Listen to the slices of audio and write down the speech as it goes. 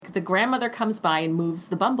like, the grandmother comes by and moves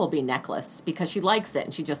the bumblebee necklace because she likes it,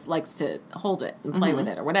 and she just likes to hold it and play with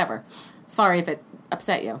it or whatever. Sorry if it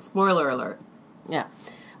upset you. Spoiler alert. Yeah.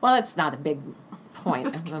 Well, that's not a big point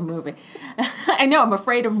of the movie. I know, I'm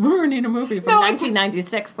afraid of ruining a movie from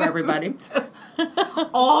 1996 for everybody.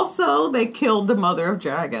 Also, they killed the mother of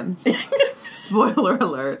dragons. Spoiler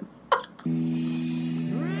alert.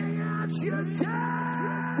 Bring out your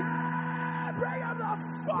dad! Bring him the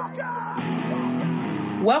fuck up!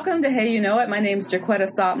 Welcome to Hey You Know It. My name's Jaquetta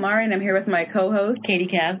Sotmari, and I'm here with my co-host, Katie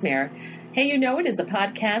Casimir. Hey You Know It is a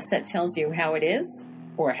podcast that tells you how it is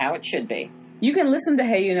or how it should be. You can listen to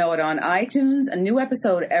Hey You Know It on iTunes, a new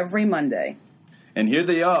episode every Monday. And here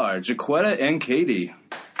they are, Jaquetta and Katie.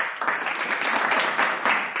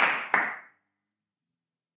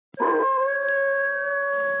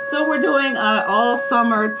 So we're doing all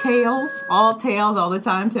summer tales, all the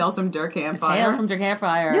time, tales from Dirt Campfire. Tales from Dirt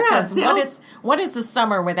Campfire. Yeah, what is the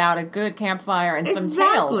summer without a good campfire and some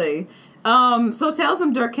tales? Exactly. So Tales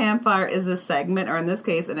from Dirt Campfire is a segment, or in this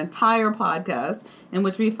case, an entire podcast, in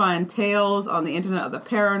which we find tales on the internet of the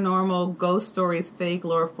paranormal, ghost stories, fake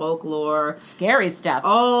lore, folklore. Scary stuff.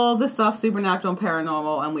 All the stuff, supernatural and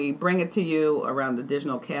paranormal, and we bring it to you around the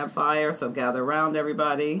digital campfire, so gather around,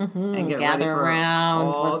 everybody, and get ready for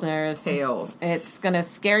all listeners. Tales. It's going to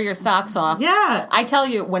scare your socks off. Yeah. I tell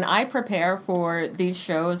you, when I prepare for these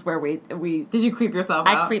shows where we Did you creep yourself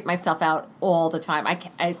out? I creep myself out all the time.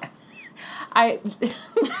 I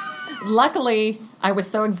luckily, I was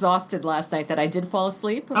so exhausted last night that I did fall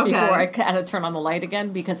asleep before I had to turn on the light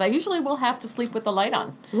again, because I usually will have to sleep with the light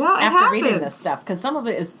on after reading this stuff, because some of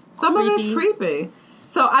it is Some of it's creepy.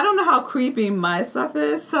 So I don't know how creepy my stuff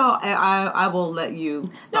is, so I will let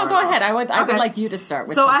you start. No, go ahead. I would like you to start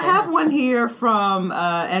with something. I have one here from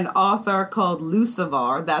an author called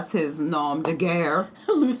Lucivar. That's his nom de guerre.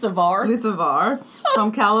 Lucivar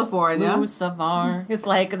from California. Lucivar. It's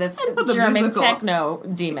like this German musical. techno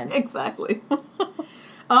demon. Exactly.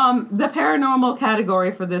 The paranormal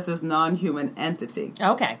category for this is non-human entity.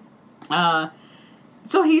 Okay.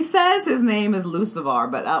 So he says his name is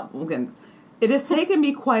Lucivar, but again, it has taken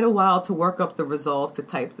me quite a while to work up the resolve to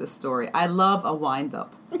type this story. I love a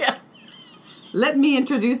wind-up. Yeah. Let me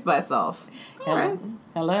introduce myself. All right.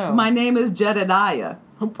 Hello. My name is Jedediah,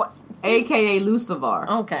 a.k.a. Lucivar.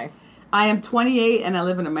 Okay. I am 28 and I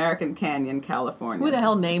live in American Canyon, California. Who the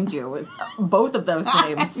hell named you with both of those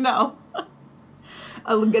names? No.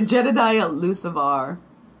 Jedediah Lucivar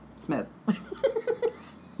Smith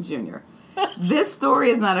Jr. This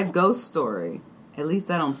story is not a ghost story. At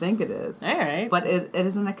least I don't think it is. All right. But it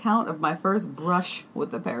is an account of my first brush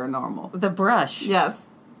with the paranormal. The brush. Yes.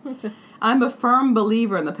 I'm a firm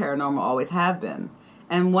believer in the paranormal, always have been.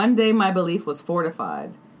 And one day my belief was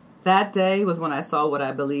fortified. That day was when I saw what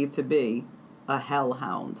I believed to be a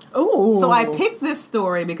hellhound. Oh. So I picked this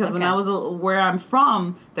story because when I was where I'm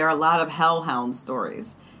from, there are a lot of hellhound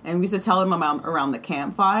stories. And we used to tell them around the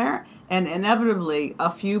campfire. And inevitably, a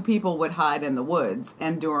few people would hide in the woods.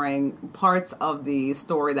 And during parts of the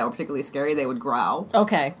story that were particularly scary, they would growl.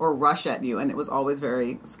 Okay. Or rush at you. And it was always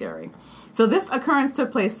very scary. So this occurrence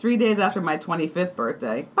took place 3 days after my 25th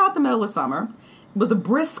birthday, about the middle of summer. It was a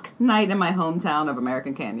brisk night in my hometown of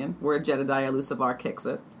American Canyon, where Jedediah Lucivar kicks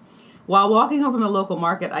it. While walking home from the local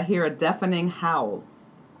market, I hear a deafening howl.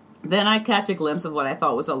 Then I catch a glimpse of what I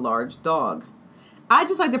thought was a large dog. I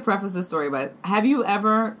just like to preface this story by, have you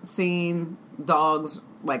ever seen dogs,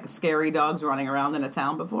 like scary dogs, running around in a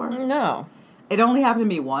town before? No. It only happened to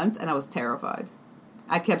me once, and I was terrified.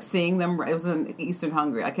 I kept seeing them. It was in Eastern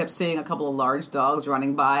Hungary. I kept seeing a couple of large dogs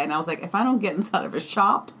running by, and I was like, if I don't get inside of a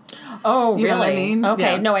shop. Oh, you really? know what I mean?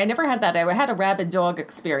 Okay. Yeah. No, I never had that. I had a rabid dog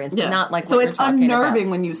experience, but not like so what it's you're talking unnerving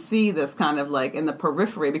about. when you see this kind of like in the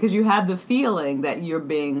periphery, because you have the feeling that you're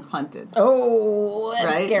being hunted. Oh, that's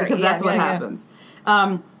right? scary. Because that's what happens.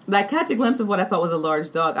 I catch a glimpse of what I thought was a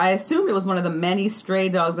large dog. I assumed it was one of the many stray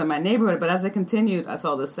dogs in my neighborhood, but as I continued, I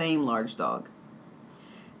saw the same large dog.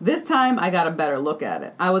 This time, I got a better look at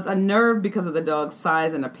it. I was unnerved because of the dog's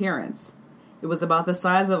size and appearance. It was about the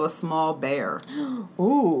size of a small bear.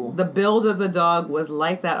 Ooh. The build of the dog was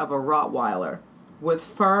like that of a Rottweiler, with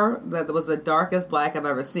fur that was the darkest black I've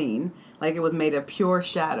ever seen, like it was made of pure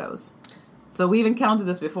shadows. So we've encountered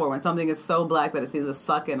this before, when something is so black that it seems to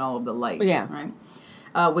suck in all of the light. Yeah.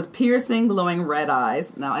 Right? With piercing, glowing red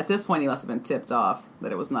eyes. Now, at this point, he must have been tipped off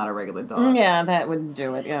that it was not a regular dog. Yeah, that would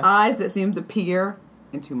do it, yeah. Eyes that seemed to peer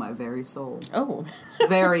into my very soul. Oh.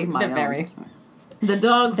 Very my The own. very. The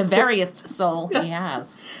dog's The veriest soul he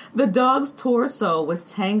has. The dog's torso was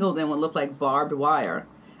tangled in what looked like barbed wire.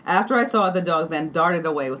 After I saw it, the dog then darted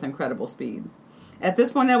away with incredible speed. At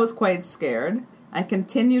this point, I was quite scared. I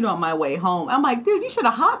continued on my way home. I'm like, dude, you should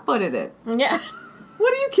have hot-footed it. Yeah.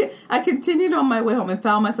 What do you I continued on my way home and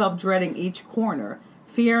found myself dreading each corner,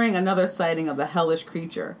 fearing another sighting of the hellish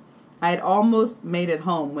creature. I had almost made it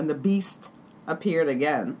home when the beast appeared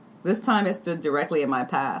again. This time it stood directly in my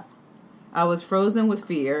path. I was frozen with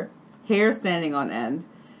fear, hair standing on end.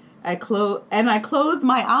 I closed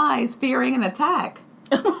my eyes, fearing an attack.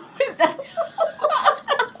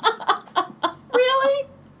 Really?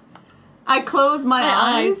 I closed my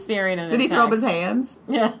eyes, fearing an attack. Did he throw up his hands?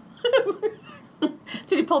 Yeah.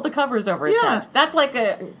 Did he pull the covers over his head? That's like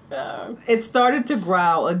a... It started to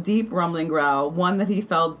growl, a deep rumbling growl, one that he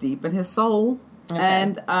felt deep in his soul. Okay.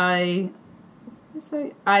 And I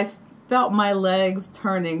felt my legs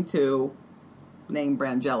turning to name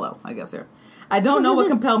brand Jello, I guess here. I don't know what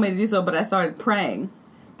compelled me to do so, but I started praying.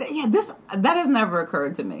 That has never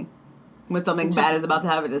occurred to me. When something bad is about to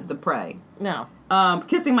happen, is to pray. No.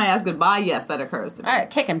 Kissing my ass goodbye, yes, that occurs to me. All right,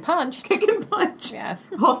 kick and punch. Kick and punch. Yeah.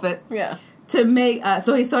 Hoof it. Yeah. To make,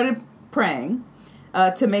 so he started praying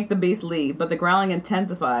to make the beast leave, but the growling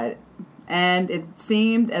intensified, and it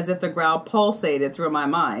seemed as if the growl pulsated through my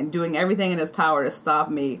mind, doing everything in his power to stop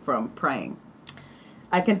me from praying.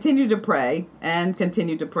 I continued to pray and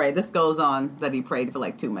continued to pray. This goes on that he prayed for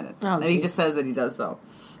like 2 minutes. Oh, and he just says that he does so.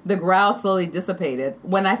 The growl slowly dissipated.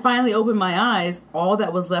 When I finally opened my eyes, all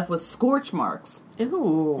that was left was scorch marks.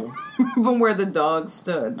 Ooh. From where the dog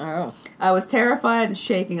stood. Oh. I was terrified and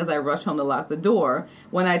shaking as I rushed home to lock the door.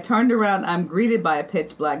 When I turned around, I'm greeted by a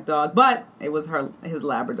pitch black dog, but it was his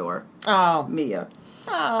Labrador. Oh. Mia.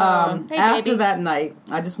 Oh. Hey, after baby. that night,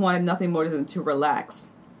 I just wanted nothing more than to relax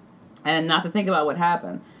and not to think about what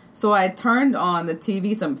happened. So I turned on the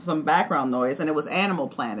TV, some background noise, and it was Animal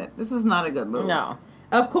Planet. This is not a good move. No.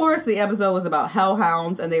 Of course, the episode was about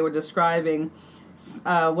hellhounds, and they were describing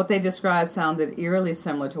what they described sounded eerily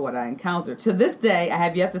similar to what I encountered. To this day, I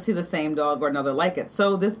have yet to see the same dog or another like it.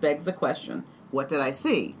 So this begs the question: what did I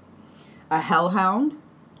see? A hellhound?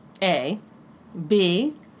 A.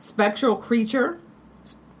 B. Spectral creature?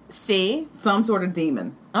 C. Some sort of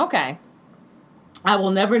demon. Okay. I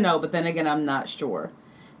will never know, but then again, I'm not sure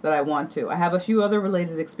that I want to. I have a few other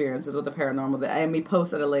related experiences with the paranormal that I may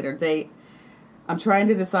post at a later date. I'm trying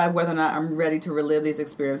to decide whether or not I'm ready to relive these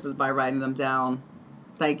experiences by writing them down.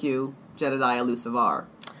 Thank you, Jedediah Lucivar.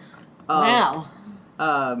 Wow.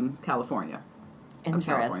 California.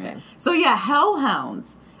 Interesting. California. So yeah,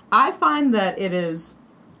 hellhounds. I find that it is...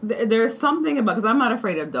 There's something about... Because I'm not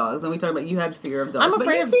afraid of dogs, and we talked about you had fear of dogs. But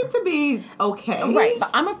you seem to be okay. Right, but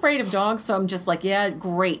I'm afraid of dogs, so I'm just like, yeah,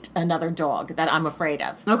 great, another dog that I'm afraid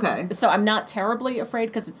of. Okay. So I'm not terribly afraid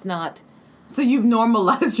because it's not... So you've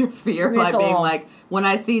normalized your fear by being like, when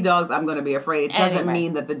I see dogs, I'm going to be afraid. It doesn't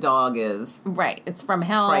mean that the dog is... Right, it's from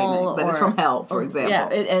hell. Frightening, that it's from hell, for example. Yeah,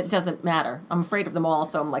 it doesn't matter. I'm afraid of them all,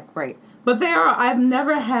 so I'm like, great. But I've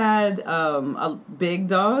never had big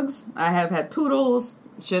dogs. I have had poodles,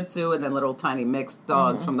 Shih Tzu, and then little tiny mixed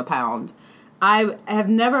dogs from the pound. I have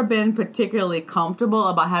never been particularly comfortable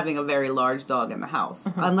about having a very large dog in the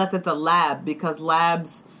house, unless it's a lab, because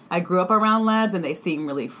labs... I grew up around labs, and they seem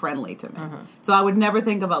really friendly to me. So I would never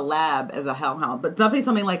think of a lab as a hellhound, but definitely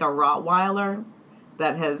something like a Rottweiler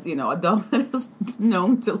that has, a dog that is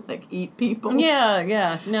known to, like, eat people.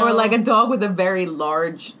 Yeah, no. Or, like, a dog with a very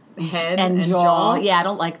large head and jaw. Yeah, I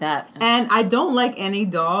don't like that. And I don't like any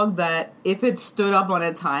dog that, if it stood up on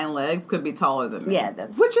its hind legs, could be taller than me. Yeah,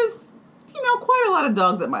 that's... Which is, quite a lot of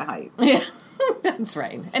dogs at my height. Yeah. That's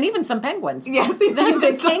right. And even some penguins. Yes.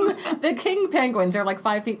 The king penguins are like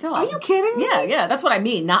 5 feet tall. Are you kidding me? Yeah. That's what I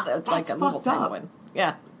mean. Not like a little fucked up. penguin.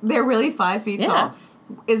 Yeah. They're really 5 feet tall.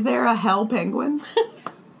 Is there a hell penguin?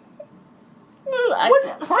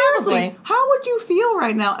 Seriously, how would you feel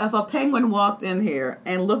right now if a penguin walked in here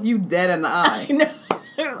and looked you dead in the eye? I know.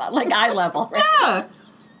 Like eye level. Right? Yeah.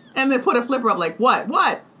 And they put a flipper up like, what?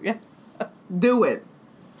 Yeah. Do it.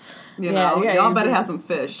 Y'all better have some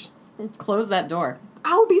fish. Close that door.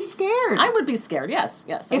 I would be scared. I would be scared, yes.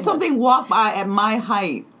 If something walked by at my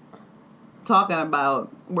height talking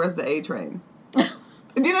about, where's the A train? Do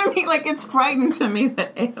you know what I mean? Like, it's frightening to me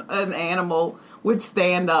that an animal would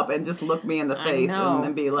stand up and just look me in the face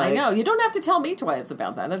and be like... I know. You don't have to tell me twice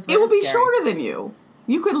about that. That's it would be scary. shorter than you.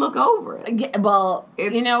 You could look over it. Yeah, well,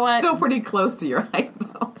 it's you know what? Still pretty close to your height,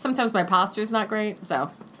 though. Sometimes my posture's not great, so...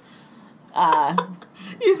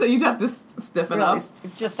 You'd have to stiffen really, up.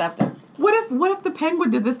 You just have to... What if the penguin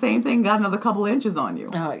did the same thing, got another couple inches on you?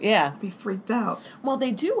 Oh, yeah. I'd be freaked out. Well,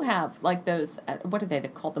 they do have, like, those, what are they?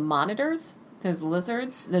 They're called the monitors? Those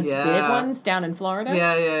lizards? Those big ones down in Florida?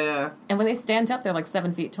 Yeah. And when they stand up, they're like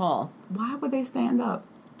 7 feet tall. Why would they stand up?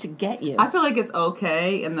 to get you. I feel like it's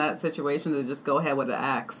okay in that situation to just go ahead with an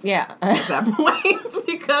axe. Yeah. At that point,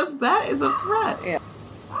 because that is a threat. Yeah.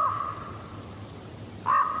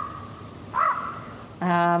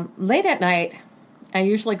 Late at night, I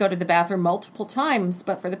usually go to the bathroom multiple times,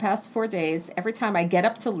 but for the past 4 days, every time I get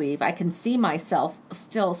up to leave, I can see myself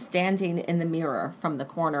still standing in the mirror from the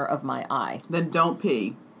corner of my eye. Then don't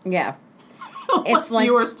pee. Yeah. It's like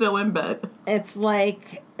you are still in bed. It's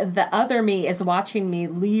like the other me is watching me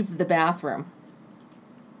leave the bathroom.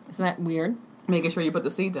 Isn't that weird? Making sure you put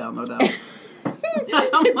the seat down, no doubt.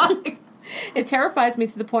 I'm like, it terrifies me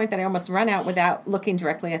to the point that I almost run out without looking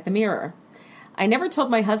directly at the mirror. I never told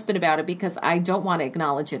my husband about it because I don't want to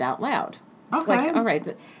acknowledge it out loud. It's like, all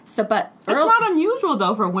right. So, but it's not unusual,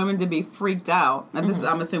 though, for women to be freaked out. And this is,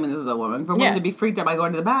 I'm assuming this is a woman. For women to be freaked out by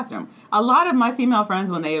going to the bathroom. A lot of my female friends,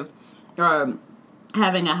 when they are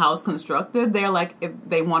having a house constructed, they're like, if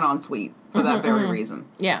they want en suite for that very reason.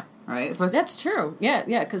 Yeah. Right? That's true. Yeah,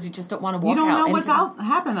 because you just don't want to walk out. You don't know what's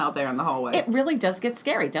happening out there in the hallway. It really does get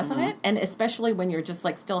scary, doesn't it? And especially when you're just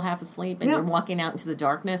like still half asleep and you're walking out into the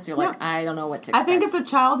darkness, you're like, I don't know what to expect. I think it's a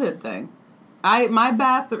childhood thing.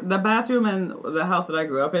 The bathroom in the house that I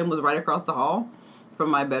grew up in was right across the hall from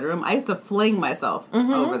my bedroom. I used to fling myself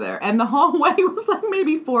over there. And the hallway was like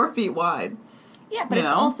maybe 4 feet wide. Yeah, but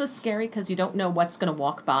it's also scary because you don't know what's going to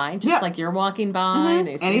walk by. Just like you're walking by. And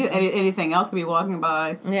anything else could be walking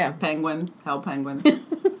by. Yeah. Hell penguin,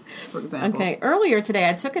 for example. Okay, earlier today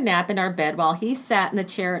I took a nap in our bed while he sat in the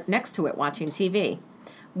chair next to it watching TV.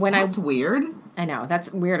 That's weird. I know,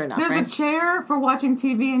 that's weird enough, There's right? a chair for watching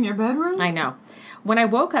TV in your bedroom? I know. When I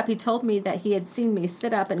woke up, he told me that he had seen me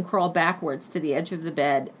sit up and crawl backwards to the edge of the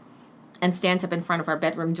bed and stand up in front of our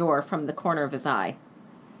bedroom door from the corner of his eye.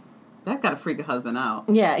 That got to freak a husband out.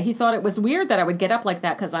 Yeah, he thought it was weird that I would get up like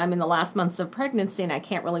that because I'm in the last months of pregnancy and I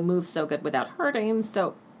can't really move so good without hurting,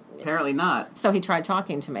 so... Apparently not. So he tried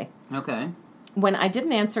talking to me. Okay. When I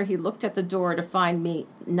didn't answer, he looked at the door to find me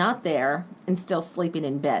not there and still sleeping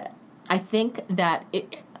in bed. I think that...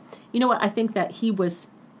 You know what? I think that he was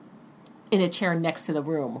in a chair next to the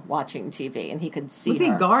room watching TV and he could see her. Was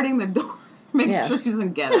he guarding the door? Making sure she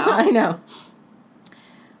doesn't get out? I know.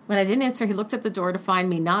 When I didn't answer, he looked at the door to find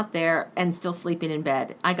me not there and still sleeping in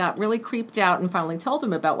bed. I got really creeped out and finally told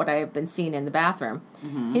him about what I had been seeing in the bathroom.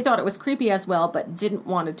 Mm-hmm. He thought it was creepy as well, but didn't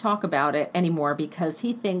want to talk about it anymore because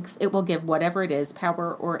he thinks it will give whatever it is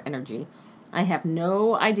power or energy. I have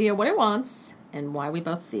no idea what it wants and why we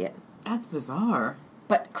both see it. That's bizarre.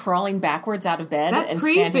 But crawling backwards out of bed and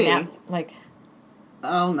creepy. Standing up, like...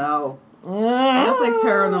 Oh, no. That's like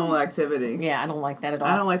paranormal activity. Yeah, I don't like that at all.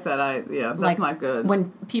 I don't like that. That's not good.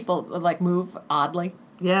 When people like move oddly.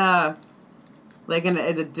 Yeah, like in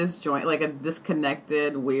a disjoint, like a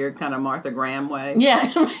disconnected, weird kind of Martha Graham way.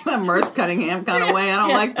 Yeah, a Merce Cunningham kind of way. I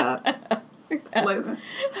don't like that. Like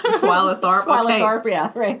Twyla Tharp. Tharp,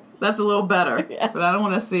 yeah, right. That's a little better, but I don't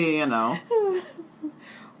want to see any else?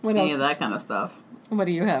 Of that kind of stuff. What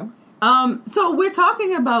do you have? So we're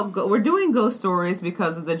talking about, we're doing ghost stories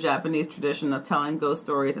because of the Japanese tradition of telling ghost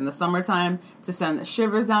stories in the summertime to send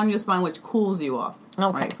shivers down your spine, which cools you off,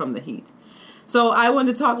 right, from the heat. So I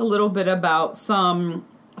wanted to talk a little bit about some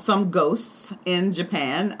ghosts in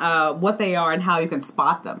Japan, what they are and how you can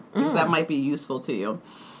spot them, because that might be useful to you.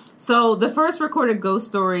 So the first recorded ghost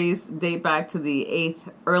stories date back to the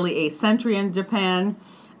early 8th century in Japan.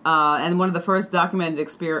 And one of the first documented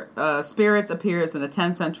spirits appears in a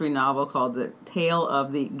 10th century novel called The Tale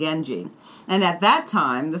of the Genji. And at that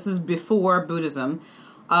time, this is before Buddhism,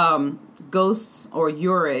 ghosts, or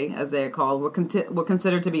yuri, as they are called, were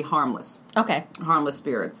considered to be harmless. Okay. Harmless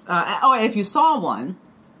spirits. If you saw one,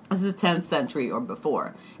 this is 10th century or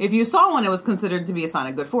before. If you saw one, it was considered to be a sign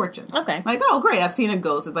of good fortune. Okay. Like, oh, great, I've seen a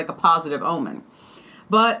ghost. It's like a positive omen.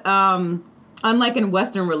 But... unlike in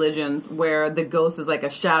Western religions, where the ghost is like a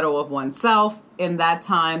shadow of oneself, in that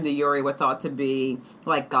time the yuri were thought to be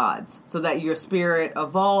like gods, so that your spirit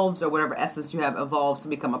evolves, or whatever essence you have evolves to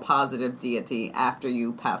become a positive deity after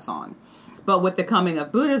you pass on. But with the coming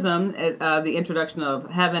of Buddhism, the introduction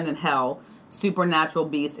of heaven and hell, supernatural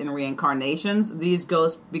beasts, and reincarnations, these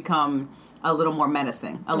ghosts become a little more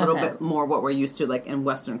menacing, a little bit more what we're used to, like in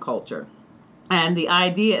Western culture. And the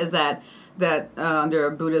idea is that under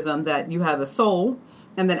Buddhism, that you have a soul,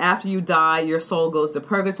 and then after you die, your soul goes to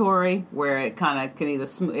purgatory, where it kind of can either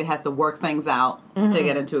it has to work things out to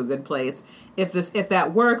get into a good place. If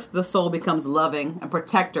that works, the soul becomes loving, a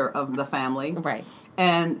protector of the family, right?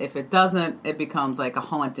 And if it doesn't, it becomes like a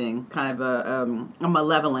haunting, kind of a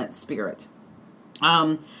malevolent spirit.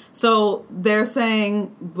 So they're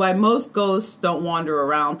saying why most ghosts don't wander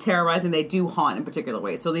around terrorizing, they do haunt in particular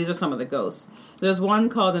ways. So these are some of the ghosts. There's one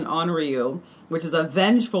called an onryu, which is a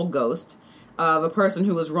vengeful ghost of a person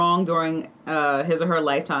who was wronged during his or her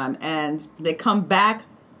lifetime, and they come back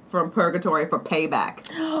from purgatory for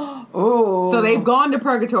payback. Ooh. So they've gone to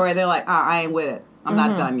purgatory, they're like, I ain't with it. I'm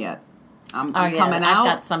not done yet. I'm coming out. I've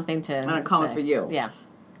got something to and I'm coming say. for you. Yeah.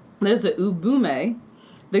 There's the ubume,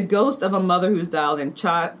 the ghost of a mother who's died in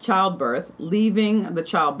childbirth, leaving the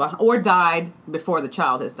child behind, or died before the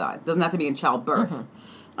child has died. Doesn't have to be in childbirth.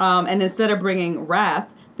 And instead of bringing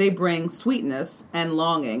wrath, they bring sweetness and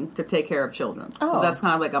longing to take care of children. Oh. So that's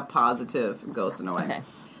kind of like a positive ghost in a way. Okay.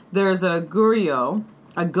 There's a guryo,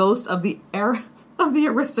 a ghost of the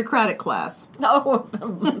aristocratic class. Oh,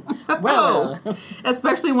 well.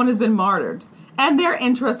 Especially one who's been martyred. And they're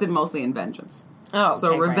interested mostly in vengeance. Oh, so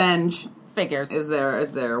okay, revenge figures is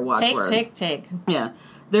their watchword. Take. Yeah.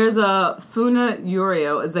 There's a Funa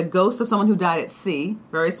Yurio, is a ghost of someone who died at sea.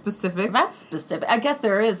 Very specific. That's specific. I guess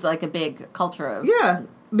there is like a big culture of... Yeah,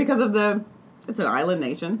 because of it's an island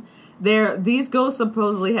nation. These ghosts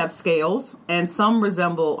supposedly have scales, and some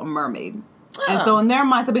resemble a mermaid. Oh. And so in their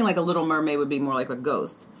minds, being like a little mermaid would be more like a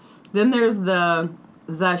ghost. Then there's the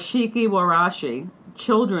HYKI418,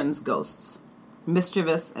 children's ghosts.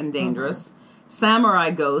 Mischievous and dangerous.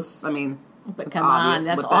 Samurai ghosts, but come on,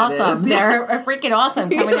 that's awesome. They're freaking awesome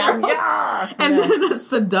coming out. Yeah. And then a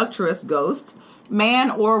seductress ghost, man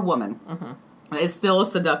or woman. It's still a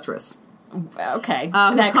seductress. Okay.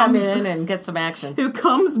 That come in and get some action. Who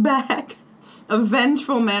comes back, a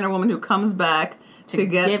vengeful man or woman who comes back to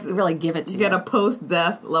give it to you. Get a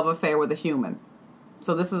post-death love affair with a human.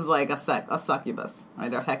 So this is like a succubus,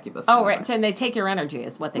 right? Or hecubus. Oh, right. And they take your energy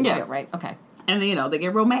is what they do, right? Okay. And, they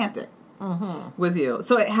get romantic with you.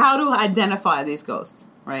 So how to identify these ghosts,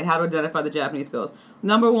 right? How to identify the Japanese ghosts.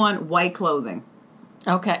 Number one, white clothing.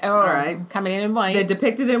 Okay. Oh, all right. Coming in white. They're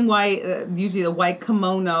depicted in white, usually the white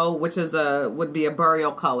kimono, which is would be a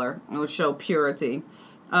burial color. It would show purity.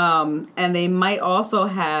 And they might also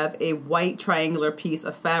have a white triangular piece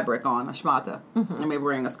of fabric on, a shimata. And maybe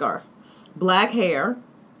wearing a scarf. Black hair.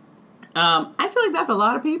 I feel like that's a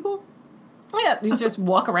lot of people. Yeah, you just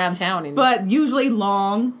walk around town. But usually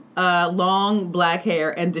long black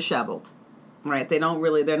hair and disheveled. Right? They're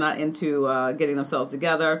not into getting themselves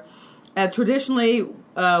together. Traditionally,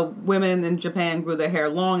 women in Japan grew their hair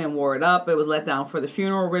long and wore it up. It was let down for the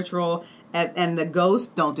funeral ritual. And the ghosts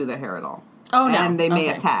don't do their hair at all. Oh, no. And they may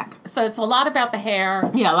attack. So it's a lot about the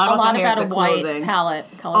hair. Yeah, a lot about the a clothing. White palette.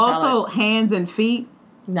 Color also, palette. hands and feet.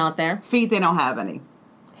 Not there. Feet, they don't have any.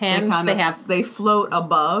 Hands, they float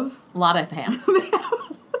above. A lot of hands. They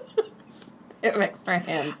have extra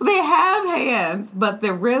hands. They have hands, but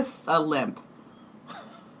their wrists are limp.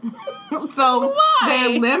 So why?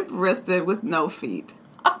 They're limp-wristed with no feet.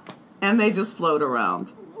 And they just float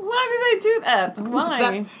around. Why do they do that?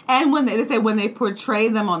 Why? And when they say when they portray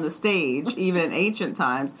them on the stage, even in ancient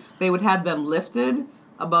times, they would have them lifted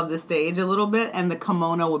above the stage a little bit, and the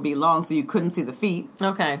kimono would be long, so you couldn't see the feet.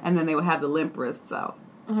 Okay. And then they would have the limp wrists out.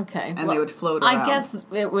 Okay. And they would float around. I guess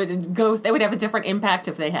they would have a different impact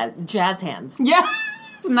if they had jazz hands. Yeah.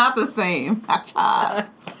 It's not the same.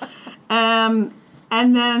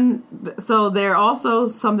 And then, so they're also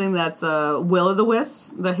something that's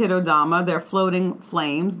will-o'-the-wisps, the Hitodama. They're floating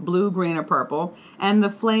flames, blue, green, or purple. And the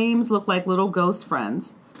flames look like little ghost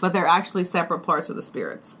friends, but they're actually separate parts of the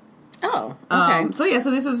spirits. Oh, okay. So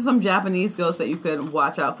these are some Japanese ghosts that you could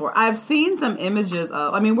watch out for. I've seen some images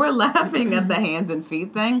of, we're laughing at the hands and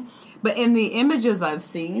feet thing, but in the images I've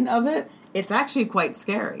seen of it, it's actually quite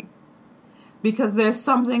scary. Because there's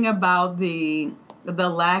something about the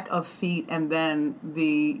lack of feet, and then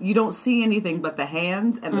you don't see anything but the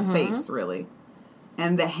hands and the face, really.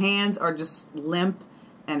 And the hands are just limp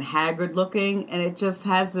and haggard looking, and it just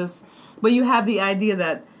has this, but you have the idea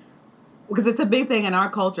that, because it's a big thing in our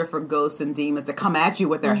culture for ghosts and demons to come at you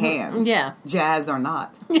with their hands. Yeah. Jazz or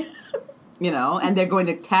not. And they're going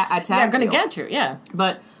to attack you. They're going to get you, yeah.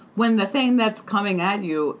 But when the thing that's coming at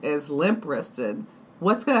you is limp-wristed,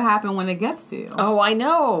 what's going to happen when it gets to you? Oh, I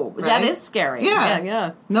know. Right? That is scary.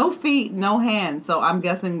 Yeah. No feet, no hands. So I'm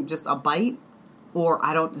guessing just a bite, or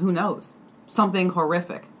who knows? Something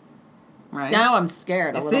horrific. Right? Now I'm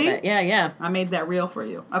scared a little bit. Yeah. I made that real for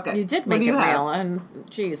you. Okay. You did make it real, and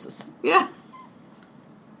Jesus. Yeah.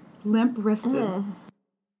 Limp-wristed.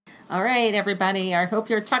 All right, everybody. I hope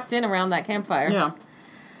you're tucked in around that campfire. Yeah.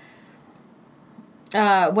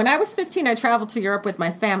 When I was 15, I traveled to Europe with my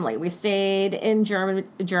family. We stayed in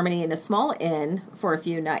Germany in a small inn for a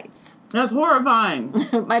few nights. That's horrifying.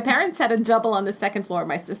 My parents had a double on the second floor.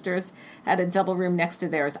 My sisters had a double room next to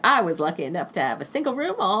theirs. I was lucky enough to have a single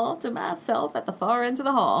room all to myself at the far end of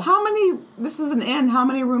the hall. This is an inn. How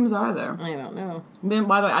many rooms are there? I don't know.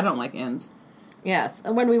 By the way, I don't like inns. Yes.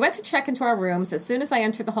 And when we went to check into our rooms, as soon as I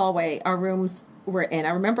entered the hallway, our rooms were in. I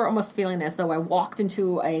remember almost feeling as though I walked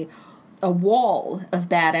into a wall of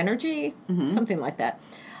bad energy, something like that.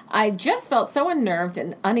 I just felt so unnerved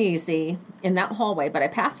and uneasy in that hallway, but I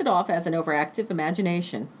passed it off as an overactive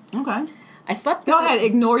imagination. Okay. I slept... Go ahead,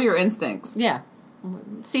 ignore your instincts. Yeah.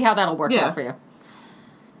 See how that'll work out for you.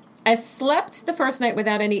 I slept the first night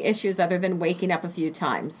without any issues other than waking up a few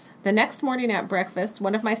times. The next morning at breakfast,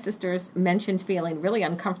 one of my sisters mentioned feeling really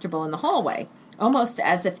uncomfortable in the hallway, almost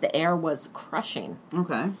as if the air was crushing.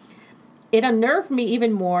 Okay. It unnerved me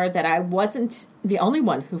even more that I wasn't the only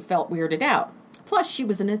one who felt weirded out. Plus, she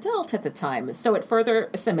was an adult at the time, so it further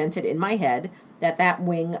cemented in my head that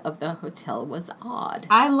wing of the hotel was odd.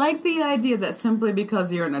 I like the idea that simply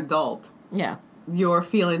because you're an adult, yeah, your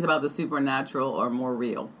feelings about the supernatural are more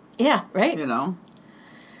real. Yeah, right? You know?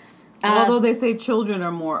 Although they say children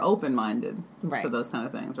are more open-minded to those kind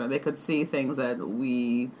of things, right? They could see things that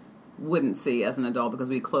we wouldn't see as an adult because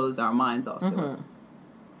we closed our minds off to it.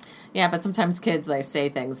 Yeah, but sometimes kids, they say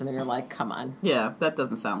things and you're like, come on. Yeah, that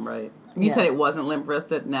doesn't sound right. You said it wasn't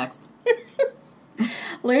limp-wristed. Next.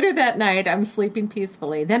 Later that night, I'm sleeping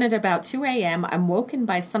peacefully. Then at about 2 a.m., I'm woken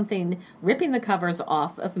by something ripping the covers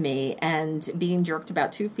off of me and being jerked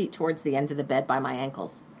about 2 feet towards the end of the bed by my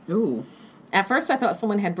ankles. Ooh. At first, I thought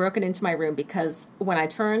someone had broken into my room because when I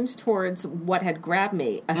turned towards what had grabbed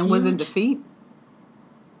me... was in defeat?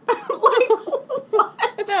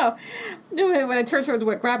 No, when I turned towards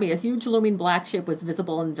what grabbed me, a huge looming black shape was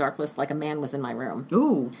visible in the darkness like a man was in my room.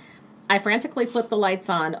 Ooh. I frantically flipped the lights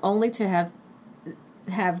on, only to have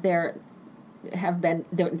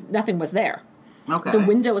nothing was there. Okay. The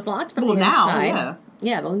window was locked from the inside. Now,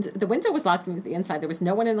 yeah, the window was locked from the inside. There was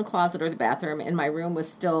no one in the closet or the bathroom, and my room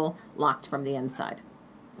was still locked from the inside.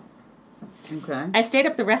 Okay. I stayed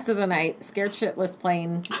up the rest of the night, scared shitless,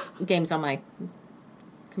 playing games on my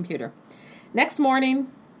computer. Next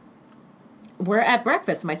morning, we're at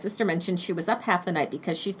breakfast. My sister mentioned she was up half the night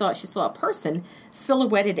because she thought she saw a person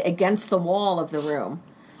silhouetted against the wall of the room.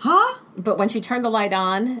 Huh? But when she turned the light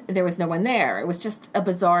on, there was no one there. It was just a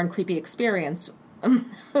bizarre and creepy experience.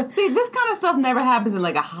 See, this kind of stuff never happens in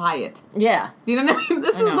like a Hyatt. Yeah. You know what I mean?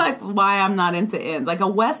 This is like why I'm not into inns. Like a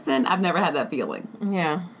Westin, I've never had that feeling.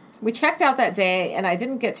 Yeah. We checked out that day, and I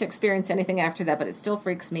didn't get to experience anything after that, but it still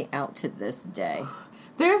freaks me out to this day.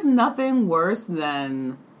 There's nothing worse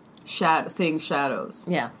than seeing shadows.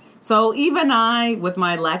 Yeah. So even I, with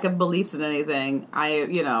my lack of beliefs in anything,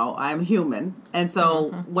 I'm human. And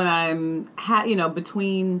so when I'm,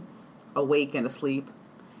 between awake and asleep,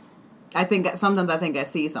 sometimes I think I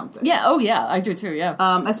see something. Yeah, oh yeah, I do too, yeah.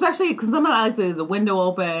 Especially because sometimes I like the window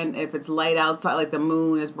open. If it's light outside, like the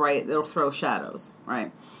moon is bright, it'll throw shadows,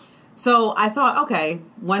 right? So I thought, okay,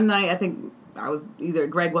 one night I think either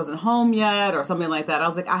Greg wasn't home yet or something like that. I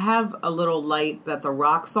was like, I have a little light that's a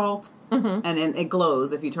rock salt. And then it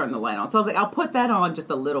glows if you turn the light on. So I was like, I'll put that on just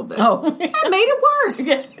a little bit. Oh. I made it worse.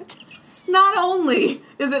 Yeah. Not only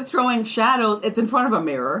is it throwing shadows, it's in front of a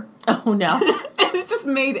mirror. Oh, no. And it just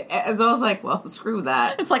made it. So I was like, well, screw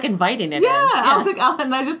that. It's like inviting it in. Yeah. I was like,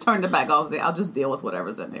 and I just turned it back. I was like, I'll just deal with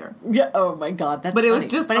whatever's in here. Yeah. Oh, my God. That's But funny. it was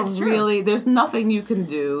just there's nothing you can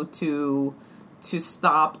do to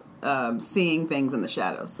stop seeing things in the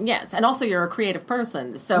shadows. Yes, and also you're a creative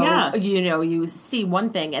person, so you see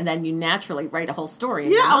one thing and then you naturally write a whole story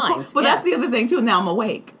in your mind. But that's the other thing too. Now I'm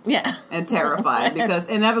awake, and terrified because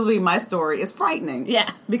inevitably my story is frightening.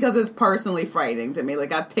 Yeah, because it's personally frightening to me.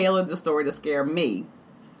 Like I've tailored the story to scare me.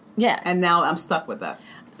 Yeah, and now I'm stuck with that.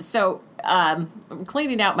 So I'm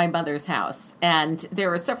cleaning out my mother's house, and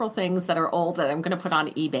there are several things that are old that I'm going to put on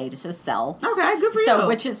eBay to sell. Okay, good for you. So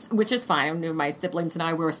which is fine. My siblings and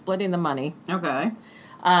I were splitting the money. Okay.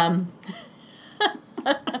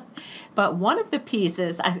 But one of the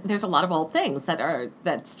pieces, there's a lot of old things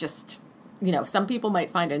that's just, some people might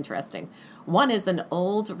find interesting. One is an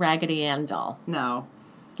old Raggedy Ann doll. No,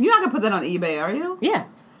 you're not going to put that on eBay, are you? Yeah.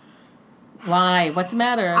 Why? What's the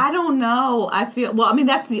matter? I don't know.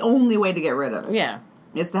 That's the only way to get rid of it. Yeah.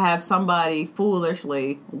 Is to have somebody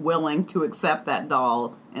foolishly willing to accept that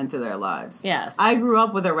doll into their lives. Yes. I grew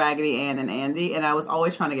up with a Raggedy Ann and Andy, and I was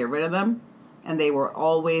always trying to get rid of them. And they were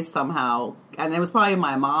always somehow, and it was probably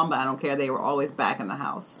my mom, but I don't care, they were always back in the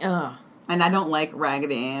house. Ugh. And I don't like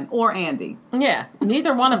Raggedy Ann or Andy. Yeah,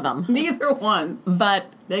 neither one of them. Neither one. But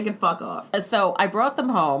they can fuck off. So I brought them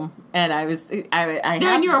home, and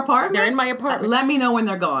They're in your apartment? They're in my apartment. Let me know when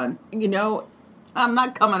they're gone. You know, I'm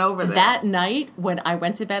not coming over there. That night when I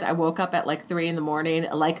went to bed, I woke up at like 3 a.m,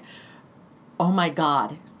 like, oh my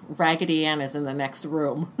God, Raggedy Ann is in the next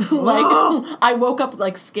room. Like, I woke up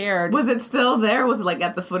like scared. Was it still there? Or was it like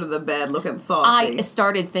at the foot of the bed looking saucy? I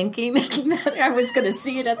started thinking that I was going to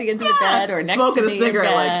see it at the end of the bed or next Smoking to me a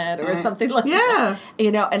cigarette, in bed or something like that.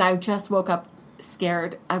 You know, and I just woke up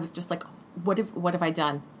scared. I was just like, what have I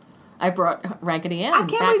done? I brought Raggedy Ann. I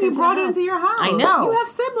can't believe you brought it into your house. I know. You have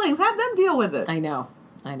siblings. Have them deal with it. I know.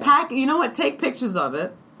 You know what? Take pictures of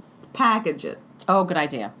it. Package it. Oh, good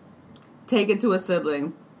idea. Take it to a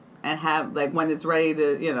sibling and have, like, when it's ready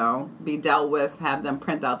to, you know, be dealt with, have them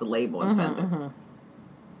print out the label and send it.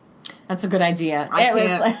 That's a good idea.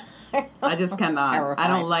 I just cannot. Terrifying. I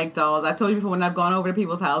don't like dolls. I told you before when I've gone over to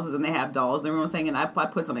people's houses and they have dolls. Everyone's saying, and I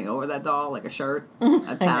put something over that doll, like a shirt,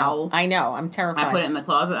 a towel. I know. I'm terrified. I put it in the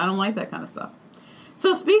closet. I don't like that kind of stuff.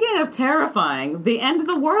 So speaking of terrifying, the end of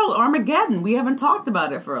the world, Armageddon. We haven't talked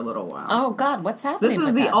about it for a little while. Oh God, what's happening? This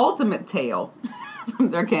is the ultimate tale from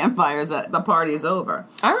their campfires that the party's over.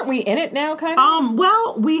 Aren't we in it now, kind of?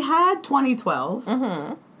 Well, we had 2012.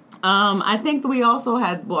 Mm-hmm. I think that we also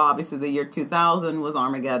had, well, obviously the year 2000 was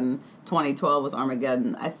Armageddon. 2012 was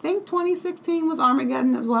Armageddon. I think 2016 was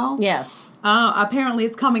Armageddon as well. Yes. Apparently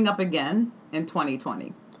it's coming up again in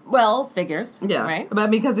 2020. Well, figures. Yeah. Right? But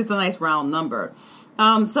because it's a nice round number.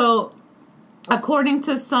 So according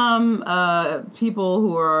to some people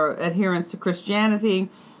who are adherents to Christianity,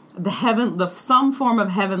 some form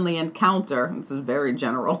of heavenly encounter, this is very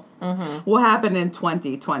general, will happen in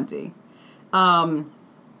 2020.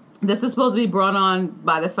 This is supposed to be brought on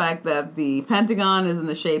by the fact that the Pentagon is in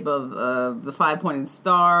the shape of the five-pointed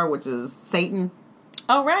star, which is Satan.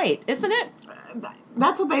 Oh, right. Isn't it?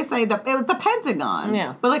 That's what they say. It was the Pentagon.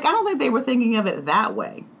 Yeah. But, like, I don't think they were thinking of it that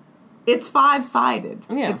way. It's five-sided.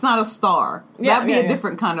 Yeah. It's not a star. Yeah, That'd be a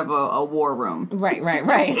different kind of a war room. Right. Like,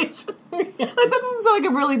 that doesn't sound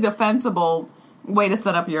like a really defensible way to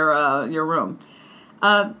set up your room.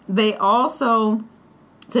 They also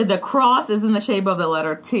said the cross is in the shape of the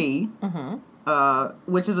letter T,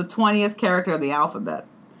 which is the 20th character of the alphabet.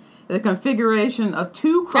 The configuration of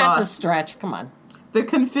two crosses. That's a stretch. Come on. The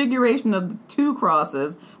configuration of the two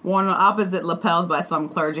crosses worn on opposite lapels by some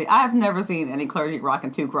clergy. I have never seen any clergy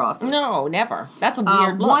rocking two crosses. No, never. That's a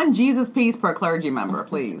weird look. One Jesus piece per clergy member,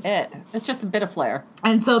 please. It's just a bit of flair.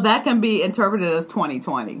 And so that can be interpreted as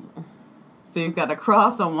 2020. So you've got a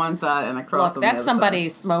cross on one side and a cross on the other that's somebody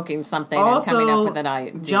side. Smoking something Also, and coming up with an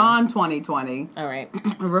idea. John 2020 All right.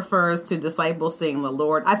 refers to disciples seeing the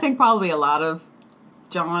Lord. I think probably a lot of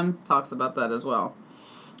John talks about that as well.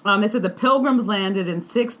 They said the Pilgrims landed in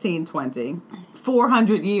 1620,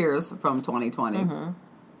 400 years from 2020.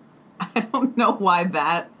 I don't know why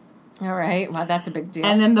that. All right. Well, that's a big deal.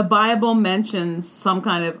 And then the Bible mentions some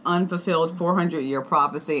kind of unfulfilled 400-year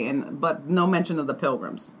prophecy, but no mention of the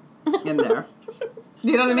Pilgrims in there.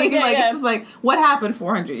 You know what I mean? Yeah, like yeah. It's just like, what happened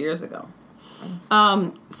 400 years ago?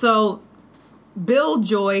 So Bill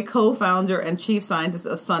Joy, co-founder and chief scientist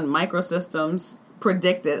of Sun Microsystems,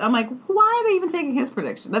 predicted. I'm like, why are they even taking his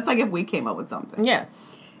prediction? That's like if we came up with something. Yeah.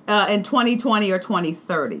 In 2020 or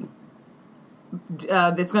 2030.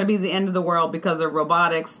 It's going to be the end of the world because of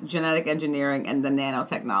robotics, genetic engineering, and the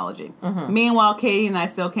nanotechnology. Meanwhile, Katie and I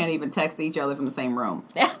still can't even text each other from the same room.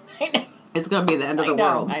 Yeah, I know. It's going to be the end of the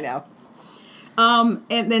world. I know.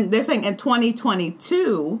 And then they're saying in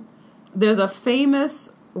 2022, there's a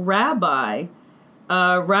famous rabbi,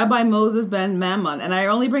 Rabbi Moses Ben Mammon, and I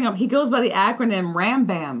only bring up, he goes by the acronym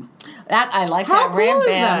RAMBAM. I like How that. cool Ram is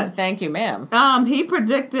Bam. that? Thank you, ma'am. He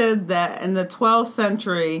predicted that in the 12th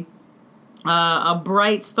century, a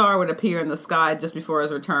bright star would appear in the sky just before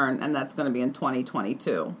his return, and that's going to be in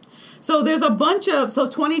 2022. So there's a bunch of, so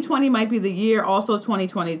 2020 might be the year, also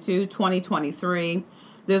 2022, 2023.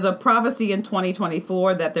 There's a prophecy in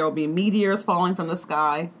 2024 that there will be meteors falling from the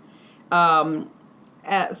sky.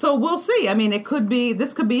 So we'll see. I mean, this could be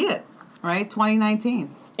it, right?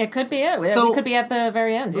 2019. It could be it. So it could be at the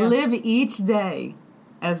very end. Yeah. Live each day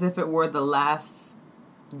as if it were the last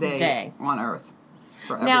day. On Earth.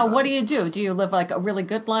 Now, what do you do? Do you live like a really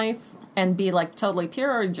good life and be like totally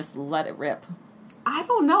pure, or just let it rip? I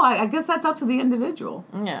don't know. I guess that's up to the individual.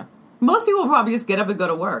 Yeah. Most people will probably just get up and go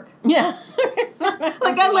to work. Yeah.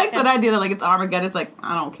 Like, I like that idea that, like, it's Armageddon. It's like,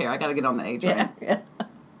 I don't care. I got to get on the A train. Yeah.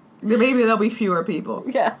 Maybe there'll be fewer people.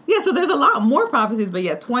 Yeah. Yeah, so there's a lot more prophecies, but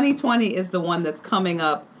yeah, 2020 is the one that's coming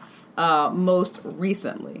up most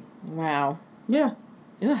recently. Wow. Yeah.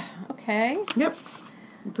 Ugh, okay. Yep.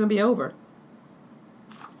 It's going to be over.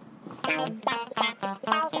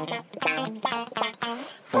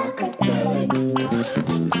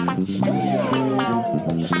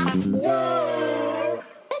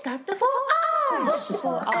 Got the 4 R's.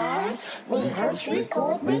 4 R's. Rehearse,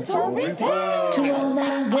 record, retool, repair.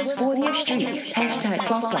 209 West 40th Street. Hashtag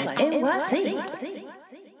Bump Like NYC.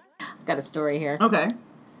 Got a story here. Okay.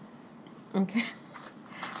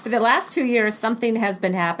 For the last 2 years, something has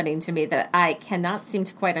been happening to me that I cannot seem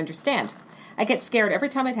to quite understand. I get scared every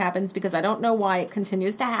time it happens because I don't know why it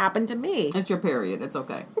continues to happen to me. It's your period. It's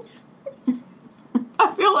okay.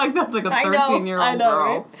 I feel like that's like a 13-year-old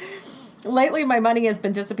girl. Right? Lately, my money has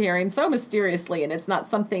been disappearing so mysteriously, and it's not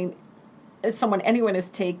something anyone is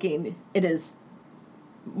taking. It is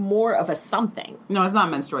more of a something. No, it's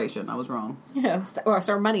not menstruation. I was wrong. Yeah, so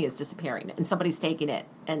our money is disappearing, and somebody's taking it,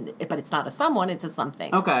 but it's not a someone, it's a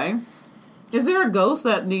something. Okay. Is there a ghost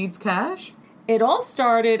that needs cash? It all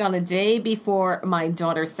started on the day before my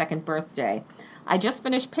daughter's 2nd birthday. I just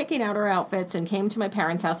finished picking out her outfits and came to my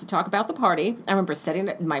parents' house to talk about the party. I remember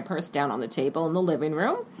setting my purse down on the table in the living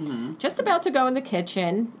room, just about to go in the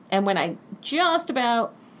kitchen, and when I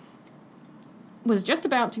was just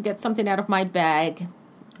about to get something out of my bag,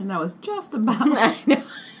 And I was just about... I know,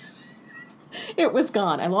 it was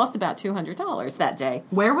gone. I lost about $200 that day.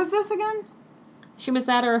 Where was this again? She was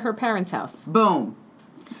at her parents' house. Boom.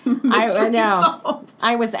 I know. Solved.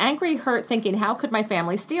 I was angry, hurt, thinking, how could my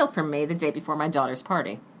family steal from me the day before my daughter's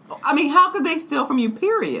party? I mean, how could they steal from you,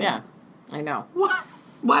 period? Yeah, I know. What?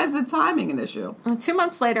 Why is the timing an issue? 2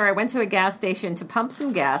 months later, I went to a gas station to pump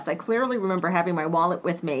some gas. I clearly remember having my wallet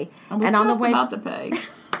with me. And on the way about to pay.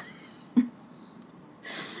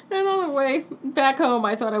 And on the way back home,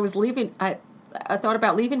 I thought I was leaving. I thought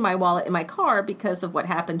about leaving my wallet in my car because of what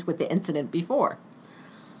happened with the incident before.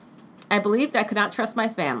 I believed I could not trust my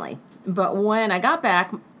family. But when I got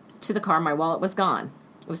back to the car, my wallet was gone.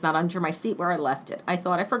 It was not under my seat where I left it. I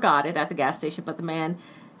thought I forgot it at the gas station, but the man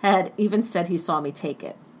had even said he saw me take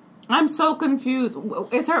it. I'm so confused.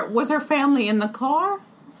 Was her family in the car?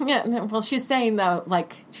 Yeah, well, she's saying, though,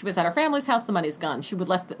 like, she was at her family's house, the money's gone. She would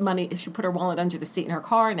left the money, she put her wallet under the seat in her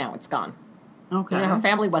car, now it's gone. Okay. Her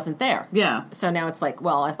family wasn't there. Yeah. So now it's like,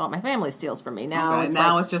 well, I thought my family steals from me. Now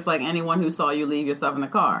it's just like anyone who saw you leave your stuff in the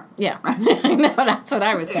car. Yeah. I know, that's what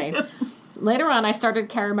I was saying. Later on, I started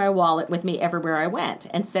carrying my wallet with me everywhere I went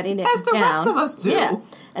and setting it down. As the rest of us do. Yeah,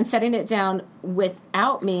 and setting it down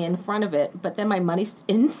without me in front of it. But then my money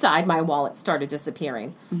inside my wallet started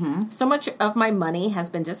disappearing. Mm-hmm. So much of my money has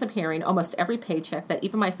been disappearing almost every paycheck that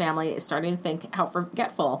even my family is starting to think how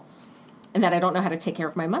forgetful and that I don't know how to take care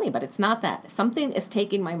of my money. But it's not that. Something is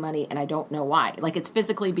taking my money and I don't know why. Like it's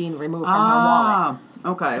physically being removed from her wallet.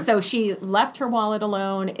 Okay. So she left her wallet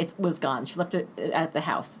alone. It was gone. She left it at the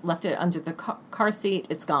house. Left it under the car seat.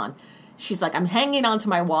 It's gone. She's like, I'm hanging on to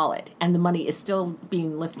my wallet, and the money is still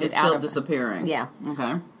being lifted it's out still of disappearing. Yeah.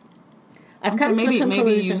 Okay. I've come to the conclusion.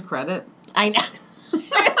 Maybe use credit. I know.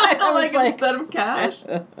 I like instead of cash.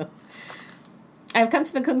 I've come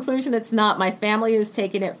to the conclusion it's not my family who's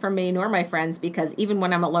taking it from me, nor my friends, because even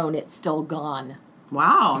when I'm alone, it's still gone.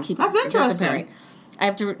 Wow. That's interesting. I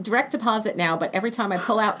have direct deposit now, but every time I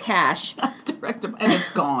pull out cash, and it's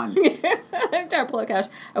gone. Every time I pull out cash,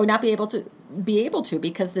 I would not be able to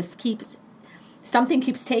because something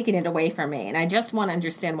keeps taking it away from me, and I just want to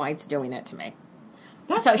understand why it's doing it to me.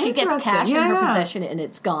 That's so she gets cash in her possession, and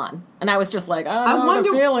it's gone. And I was just like, I know the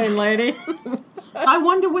feeling, lady. I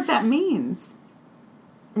wonder what that means.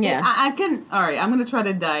 Yeah, I can. All right, I'm going to try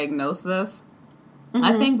to diagnose this. Mm-hmm.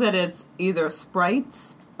 I think that it's either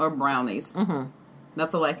Sprites or brownies. Mm-hmm.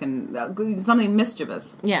 That's all I can... something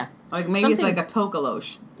mischievous. Yeah. Like maybe it's like a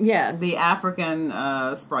tokolosh. Yes. The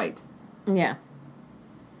African Sprite. Yeah.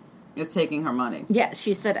 Is taking her money. Yeah,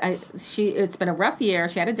 she said it's been a rough year.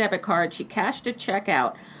 She had a debit card. She cashed a check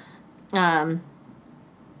out.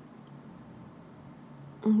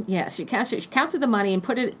 Yeah, she counted the money and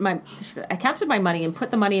I counted my money and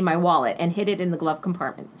put the money in my wallet and hid it in the glove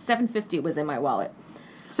compartment. $750 was in my wallet.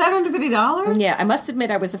 $750? Yeah, I must admit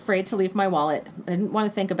I was afraid to leave my wallet. I didn't want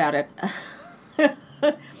to think about it.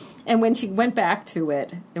 And when she went back to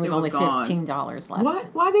it, there was only gone. $15 left. What?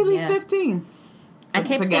 Why'd they leave 15? I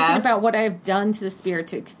kept thinking about what I've done to the spirit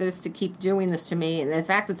for this to keep doing this to me, and the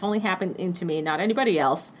fact it's only happening to me, not anybody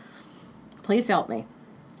else. Please help me.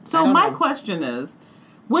 So my question is,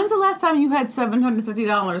 when's the last time you had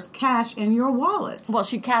 $750 cash in your wallet? Well,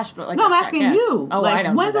 she cashed it. No, I'm asking you. Oh, I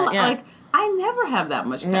don't do that. I never have that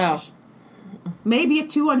much cash. No. maybe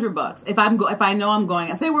 $200. If I know I'm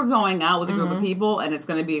going, say we're going out with a group of people and it's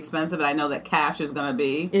going to be expensive, and I know that cash is going to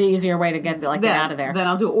be an easier way to get out of there. Then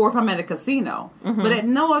I'll do it. Or if I'm at a casino. But at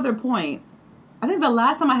no other point, I think the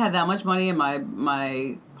last time I had that much money in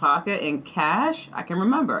my pocket in cash, I can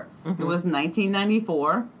remember. It was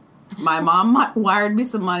 1994. My mom wired me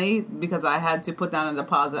some money because I had to put down a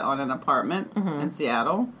deposit on an apartment in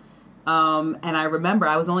Seattle. And I remember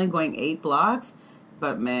I was only going 8 blocks,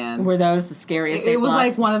 but man. Were those the scariest 8 blocks? It was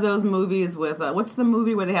like one of those movies with, what's the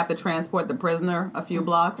movie where they have to transport the prisoner a few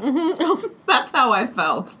blocks? That's how I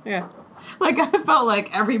felt. Yeah. Like, I felt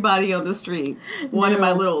like everybody on the street wanted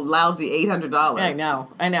my little lousy $800.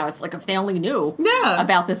 I know. It's like if they only knew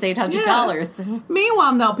about this $800. Yeah.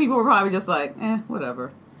 Meanwhile, no, people were probably just like,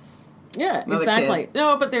 whatever. Yeah, Another exactly. kid.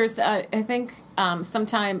 No, but there's, I think,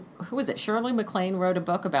 sometime, who was it? Shirley MacLaine wrote a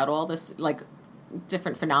book about all this, like,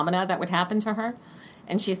 different phenomena that would happen to her.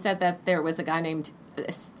 And she said that there was a guy named,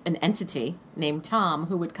 an entity named Tom,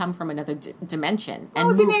 who would come from another dimension. Why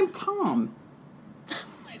was he named Tom?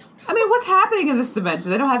 I mean, what's happening in this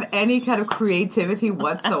dimension? They don't have any kind of creativity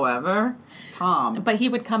whatsoever. Tom. But he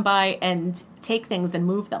would come by and take things and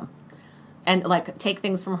move them. And, like, take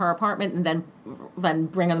things from her apartment and then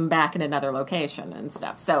bring them back in another location and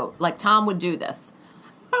stuff. So, like, Tom would do this.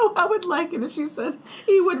 Oh, I would like it if she said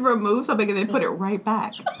he would remove something and then put it right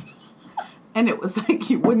back. And it was like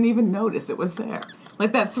you wouldn't even notice it was there.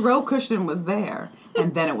 Like, that throw cushion was there,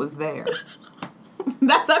 and then it was there.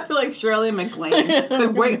 I feel like Shirley MacLaine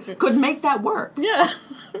could make that work. Yeah.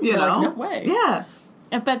 You know? Like, no way. Yeah.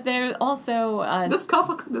 But there also... This cup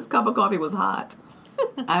of coffee was hot.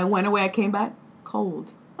 I went away, I came back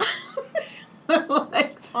cold.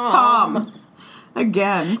 Like, Tom.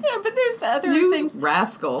 Again. Yeah, but there's other things.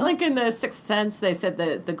 Rascal. Like in The Sixth Sense, they said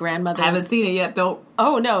the grandmother... I haven't seen it yet, don't...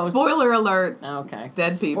 Oh, no. Spoiler alert. Okay.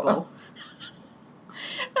 Dead people.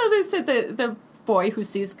 They said the boy who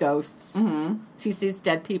sees ghosts, he sees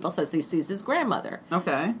dead people, says he sees his grandmother.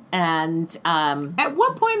 Okay. And... at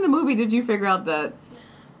what point in the movie did you figure out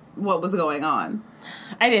what was going on?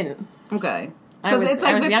 I didn't. Okay. I was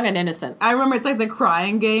young and innocent. I remember it's like the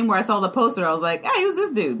crying game where I saw the poster. I was like, hey, who's this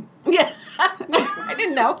dude? Yeah. I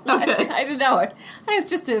didn't know. Okay. I didn't know. I was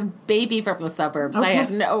just a baby from the suburbs. Okay. I had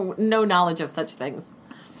no knowledge of such things.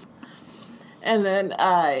 And then,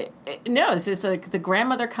 it's just like the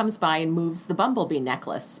grandmother comes by and moves the bumblebee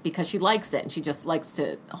necklace because she likes it and she just likes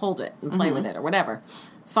to hold it and play with it or whatever.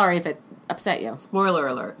 Sorry if it upset you. Spoiler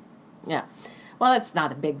alert. Yeah. Well, that's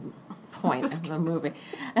not a big point of the movie.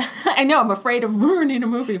 I know, I'm afraid of ruining a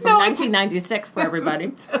movie from 1996 for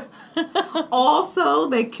everybody. Also,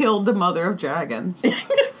 they killed the mother of dragons.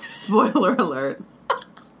 Spoiler alert.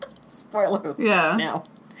 Spoiler. Yeah.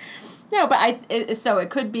 No, but so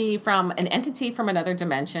it could be from an entity from another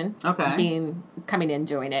dimension. Okay. Coming in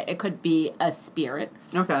doing it. It could be a spirit.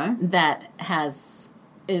 Okay. That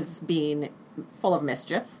is being full of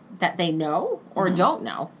mischief that they know or don't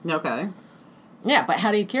know. Okay. Yeah, but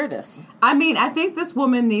how do you cure this? I mean, I think this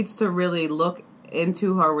woman needs to really look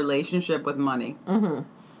into her relationship with money.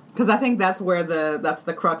 Because I think that's where that's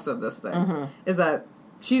the crux of this thing. Is that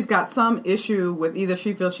she's got some issue with either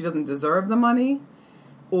she feels she doesn't deserve the money,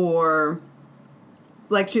 or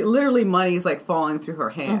like money is like falling through her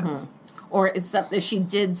hands. Or is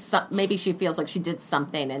maybe she feels like she did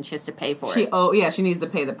something and she has to pay for it. She needs to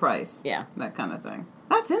pay the price. Yeah. That kind of thing.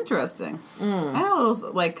 That's interesting. I thought it was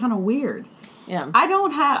like kind of weird. Yeah.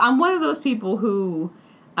 I'm one of those people who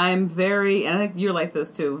I'm very, and I think you're like this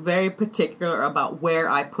too, very particular about where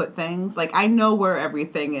I put things. Like, I know where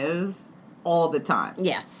everything is all the time.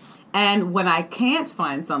 Yes. And when I can't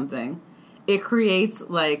find something, it creates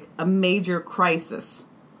like a major crisis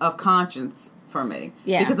of conscience for me.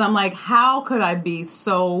 Yeah. Because I'm like, how could I be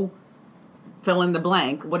so fill in the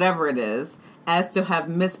blank, whatever it is, as to have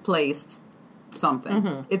misplaced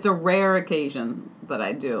something? It's a rare occasion that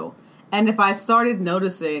I do. And if I started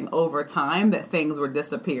noticing over time that things were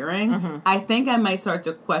disappearing, I think I might start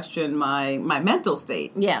to question my mental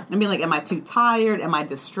state. Yeah. I mean, like, am I too tired? Am I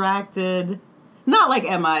distracted? Not like,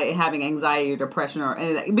 am I having anxiety or depression or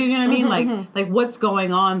anything, but you know what I mean? Like what's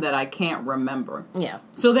going on that I can't remember? Yeah.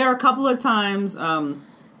 So there are a couple of times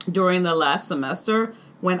during the last semester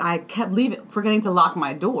when I kept forgetting to lock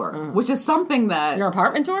my door, which is something that... Your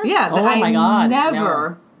apartment door? Yeah. Oh, my God.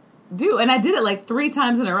 Never do. And I did it like 3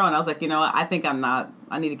 times in a row, and I was like, you know what? I think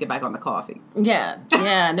I need to get back on the coffee. Yeah.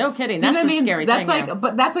 Yeah, no kidding. That's you know a scary that's thing. Like,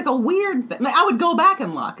 but that's like a weird thing. Like, I would go back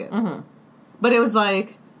and lock it. But it was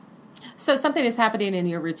like... So something is happening in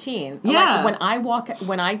your routine. Yeah. Like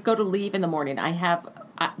when I go to leave in the morning, I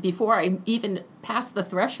before I even pass the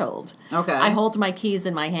threshold, Okay. I hold my keys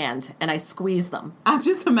in my hand and I squeeze them. I'm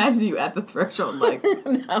just imagining you at the threshold, like,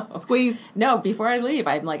 No. squeeze. No, before I leave,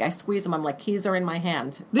 I'm like, I squeeze them. I'm like, keys are in my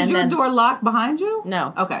hand. Did And your then- door lock behind you?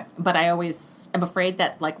 No. Okay. But I always, I'm afraid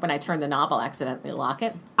that, like, when I turn the knob, I'll accidentally lock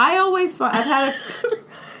it. I always find, I've had a...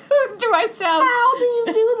 Do I sound? How do you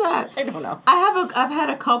do that? I don't know. I've had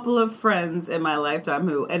a couple of friends in my lifetime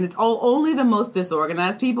who, and it's only the most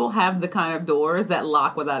disorganized people have the kind of doors that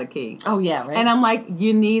lock without a key. Oh, yeah, right. And I'm like,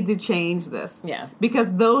 you need to change this. Yeah.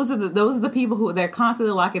 Because those are the people who they're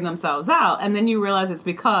constantly locking themselves out, and then you realize it's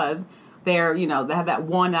because they're, they have that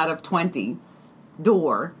 1 out of 20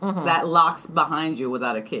 door that locks behind you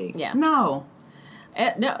without a key. Yeah. No.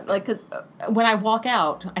 No, like, because when I walk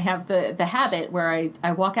out, I have the habit where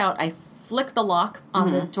I walk out, I flick the lock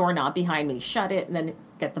on the doorknob behind me, shut it, and then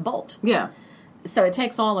get the bolt. Yeah. So it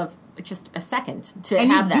takes all of just a second to And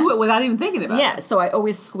have you that. do it without even thinking about it. Yeah, so I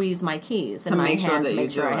always squeeze my keys in my hand to make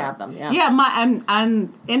sure I have them. Yeah. Yeah,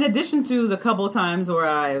 and in addition to the couple of times where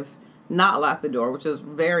I've not locked the door, which is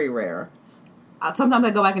very rare, sometimes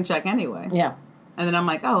I go back and check anyway. Yeah. And then I'm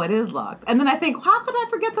like, oh, it is locked. And then I think, how could I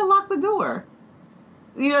forget to lock the door?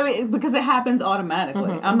 You know what I mean? Because it happens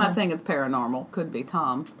automatically. I'm not saying it's paranormal. Could be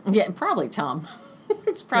Tom. Yeah, probably Tom.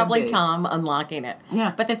 It's probably Could be. Tom unlocking it.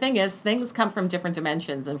 Yeah. But the thing is, things come from different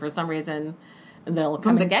dimensions, and for some reason, they'll come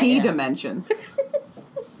From the and get key you. dimension.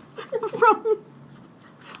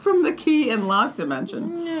 From the key and lock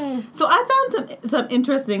dimension. So I found some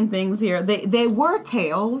interesting things here. They were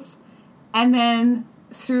tales, and then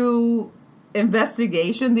through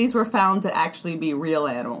investigation, these were found to actually be real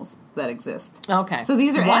animals that exist. Okay. So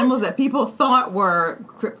these are What? animals that people thought were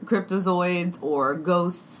cryptozoids or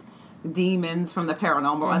ghosts, demons from the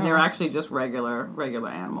paranormal, and they're actually just regular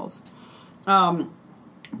animals.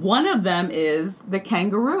 One of them is the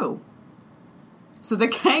kangaroo. So the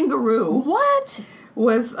kangaroo What?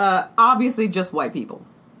 was obviously just white people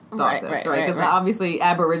thought Right, this, right, right? Because right. obviously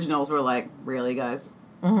Aboriginals were like, really, guys?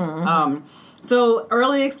 So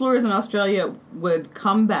early explorers in Australia would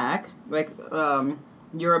come back, like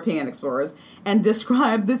European explorers, and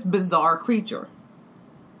describe this bizarre creature.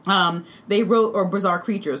 They wrote, or bizarre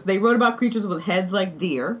creatures. They wrote about creatures with heads like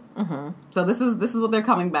deer. So this is what they're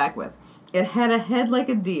coming back with. It had a head like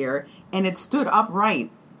a deer, and it stood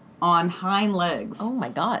upright on hind legs. Oh my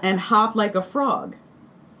God. And hopped like a frog.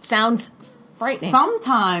 Sounds frightening.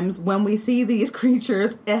 Sometimes when we see these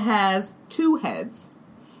creatures, it has 2 heads.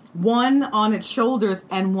 One on its shoulders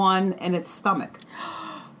and one in its stomach.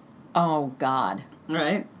 Oh God.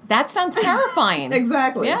 Right? That sounds terrifying.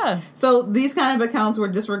 Exactly. Yeah. So these kind of accounts were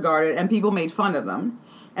disregarded and people made fun of them.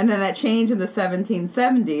 And then that changed in the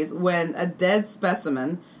 1770s when a dead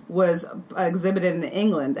specimen was exhibited in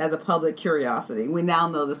England as a public curiosity. We now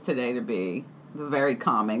know this today to be the very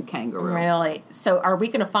common kangaroo. Really? So are we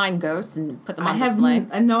going to find ghosts and put them on I have display?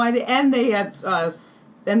 no idea. And they had,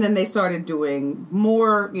 and then they started doing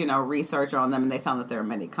more, research on them, and they found that there are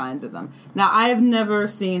many kinds of them. Now, I have never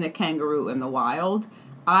seen a kangaroo in the wild.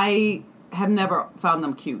 I have never found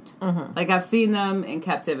them cute. Like, I've seen them in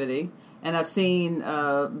captivity, and I've seen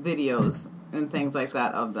videos and things like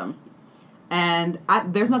that of them. And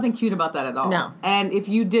there's nothing cute about that at all. No. And if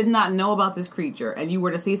you did not know about this creature, and you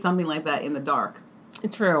were to see something like that in the dark,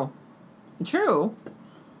 True.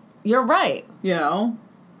 You're right.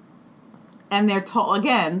 And they're tall,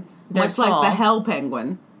 again, They're much tall. like the hell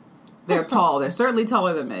penguin. They're tall. They're certainly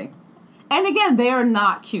taller than me. And again, they are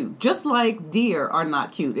not cute. Just like deer are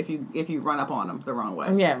not cute if you run up on them the wrong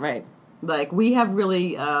way. Yeah, right. Like, we have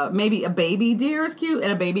really, maybe a baby deer is cute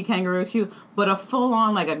and a baby kangaroo is cute, but a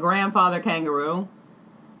full-on, like a grandfather kangaroo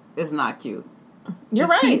is not cute. You're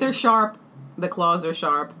The right. teeth are sharp, the claws are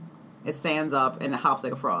sharp, it stands up, and it hops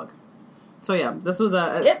like a frog. So yeah, this was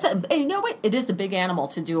You know what? It is a big animal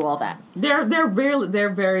to do all that. They're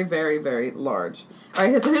very, very, very large. All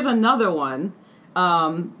right, here's another one.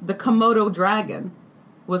 The Komodo dragon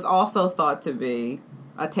was also thought to be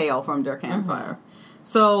a tale from their campfire.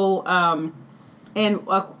 So,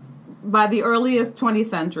 by the earliest 20th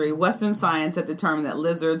century, Western science had determined that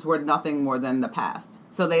lizards were nothing more than the past.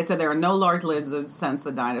 So they said there are no large lizards since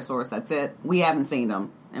the dinosaurs. That's it. We haven't seen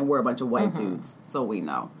them, and we're a bunch of white dudes, so we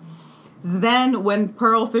know. Then, when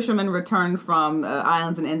pearl fishermen returned from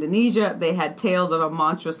islands in Indonesia, they had tales of a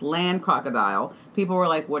monstrous land crocodile. People were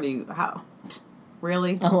like, how?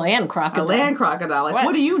 Really? A land crocodile. A land crocodile. Like,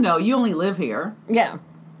 what do you know? You only live here. Yeah.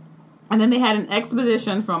 And then they had an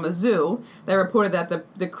expedition from a zoo that reported that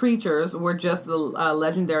the creatures were just the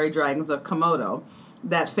legendary dragons of Komodo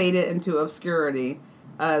that faded into obscurity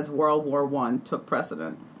as World War I took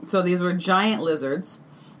precedent. So these were giant lizards.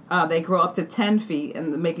 They grow up to 10 feet,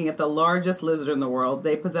 and making it the largest lizard in the world.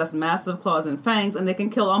 They possess massive claws and fangs, and they can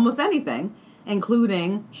kill almost anything,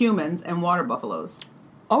 including humans and water buffaloes.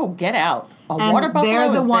 Oh, get out. And Water buffalo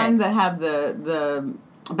they're the is one big. that have the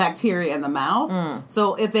bacteria in the mouth.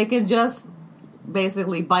 So if they can just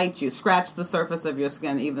basically bite you, scratch the surface of your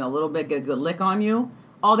skin even a little bit, get a good lick on you,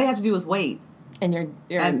 all they have to do is wait. And you're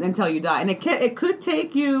until you die. And it could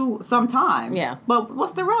take you some time. Yeah. But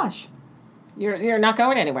what's the rush? You're not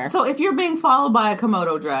going anywhere. So if you're being followed by a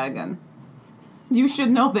Komodo dragon, you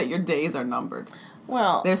should know that your days are numbered.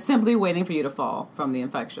 Well, They're simply waiting for you to fall from the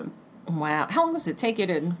infection. wow. How long does it take you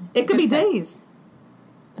to... It could be days.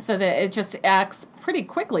 So that it just acts pretty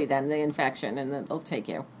quickly then, the infection, and then it'll take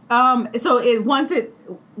you. So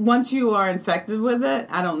once you are infected with it,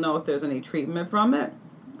 I don't know if there's any treatment from it.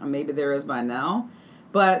 Maybe there is by now.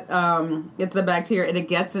 But it's the bacteria, and it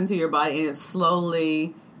gets into your body, and it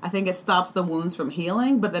slowly... I think it stops the wounds from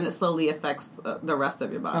healing, but then it slowly affects the rest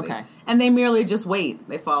of your body. Okay. And they merely just wait.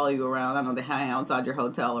 They follow you around. I don't know, they hang outside your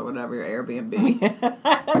hotel or whatever, your Airbnb.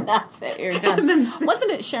 That's it. You're done.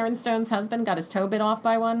 Wasn't it Sharon Stone's husband got his toe bit off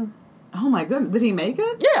by one? Oh my goodness. Did he make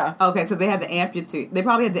it? Yeah. Okay, so they had to amputate. They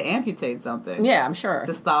probably had to amputate something. Yeah, I'm sure.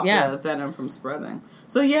 To stop the venom from spreading.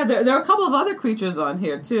 So yeah, there are a couple of other creatures on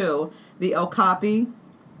here too. The okapi,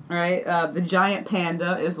 right? The giant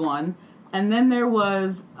panda is one. And then there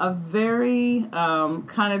was a very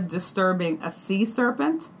kind of disturbing, a sea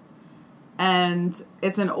serpent. And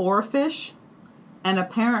it's an oarfish. And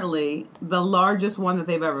apparently the largest one that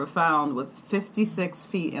they've ever found was 56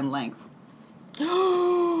 feet in length.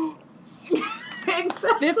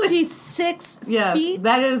 Exactly. 56 yes, feet?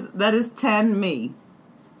 that is 10 me.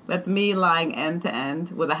 That's me lying end to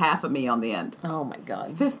end with a half of me on the end. Oh my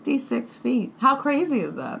God. 56 feet. How crazy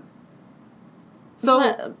is that?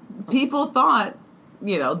 So people thought,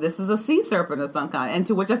 this is a sea serpent of some kind. And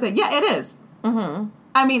to which I said, yeah, it is. Mm-hmm.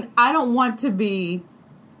 I mean, I don't want to be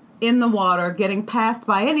in the water getting passed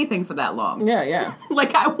by anything for that long. Yeah, yeah.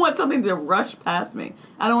 Like, I want something to rush past me.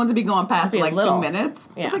 I don't want to be going past for like 2 minutes.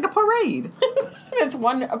 Yeah. It's like a parade. It's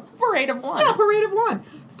a parade of one. Yeah, a parade of one.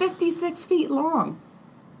 56 feet long.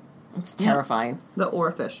 It's terrifying. The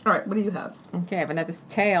oarfish. All right, what do you have? Okay, I have another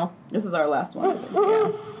tail. This is our last one.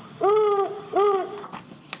 Yeah.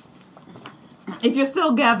 If you're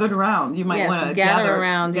still gathered around, you might want to gather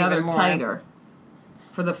around gather even more. tighter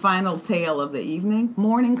for the final tale of the evening.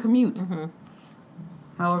 Morning commute. Mm-hmm.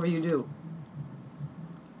 However you do.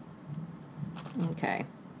 Okay.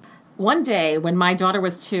 One day, when my daughter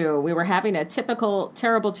was 2, we were having a typical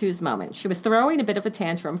terrible twos moment. She was throwing a bit of a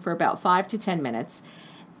tantrum for about 5 to 10 minutes,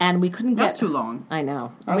 and we couldn't get... That's too long. I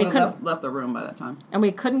know. I would have left the room by that time. And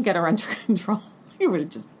we couldn't get her under control. We would have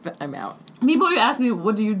just... I'm out. People ask me,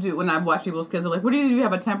 what do you do? When I watch people's kids, they're like, what do you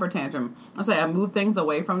have a temper tantrum? I say, I move things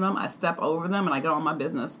away from them, I step over them, and I get on my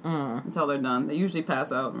business until they're done. They usually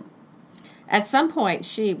pass out. At some point,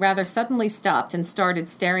 she rather suddenly stopped and started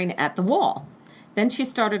staring at the wall. Then she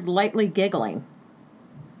started lightly giggling.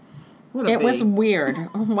 It was weird.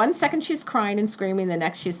 1 second she's crying and screaming, the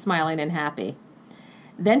next she's smiling and happy.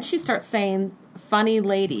 Then she starts saying, funny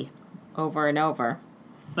lady, over and over.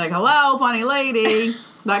 Like, hello, funny lady.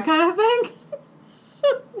 That kind of thing.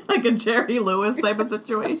 Like a Jerry Lewis type of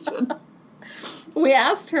situation. We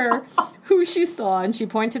asked her who she saw, and she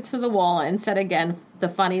pointed to the wall and said again, the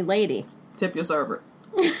funny lady. Tip your server.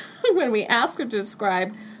 When we asked her to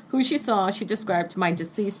describe who she saw, she described my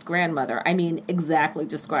deceased grandmother. I mean, exactly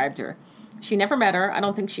described her. She never met her. I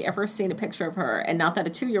don't think she ever seen a picture of her, and not that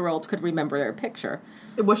a 2-year-old could remember her picture.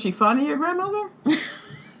 Was she funny, your grandmother?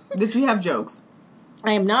 Did she have jokes?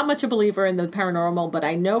 I am not much a believer in the paranormal, but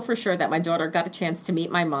I know for sure that my daughter got a chance to meet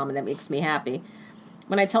my mom, and that makes me happy.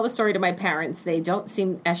 When I tell the story to my parents, they don't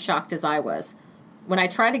seem as shocked as I was. When I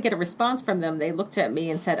try to get a response from them, they looked at me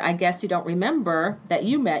and said, I guess you don't remember that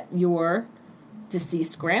you met your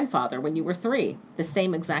deceased grandfather when you were 3. The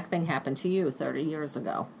same exact thing happened to you 30 years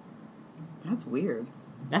ago. That's weird.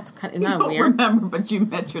 That's kind of You don't weird. remember, but you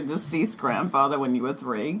met your deceased grandfather when you were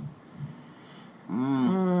 3.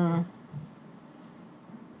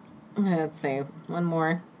 Let's see. One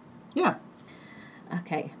more. Yeah.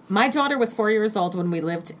 Okay. My daughter was 4 years old when we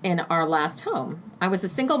lived in our last home. I was a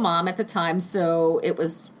single mom at the time, so it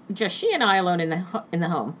was just she and I alone in the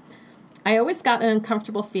home. I always got an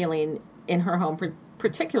uncomfortable feeling in her home,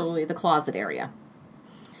 particularly the closet area,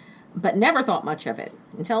 but never thought much of it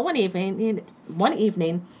until one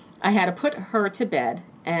evening I had to put her to bed,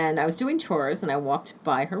 and I was doing chores, and I walked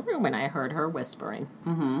by her room, and I heard her whispering.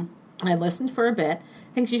 Mm-hmm. I listened for a bit.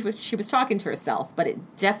 I think she was talking to herself, but it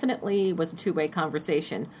definitely was a 2-way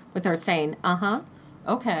conversation with her saying, uh-huh,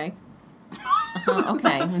 okay.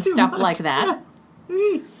 Okay, and stuff like that.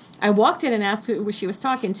 I walked in and asked who she was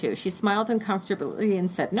talking to. She smiled uncomfortably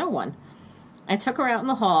and said, no one. I took her out in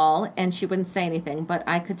the hall, and she wouldn't say anything, but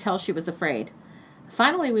I could tell she was afraid.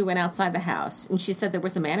 Finally, we went outside the house, and she said there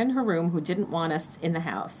was a man in her room who didn't want us in the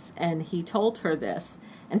house, and he told her this,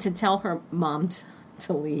 and to tell her mom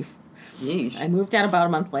to leave. Yeesh. I moved out about a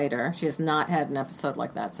month later. She has not had an episode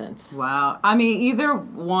like that since. Wow. I mean, either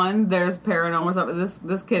one, there's paranormal stuff.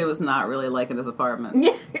 This kid was not really liking his apartment.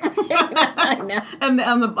 Yeah, I know. And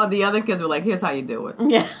the other kids were like, here's how you do it.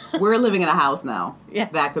 Yeah. We're living in a house now. Yeah.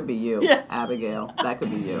 That could be you, yeah. Abigail. That could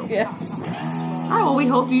be you. Yeah. All right, well, we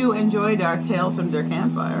hope you enjoyed our Tales from their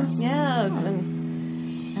Campfire. Yes.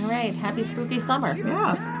 And all right, happy spooky summer.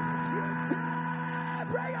 Yeah.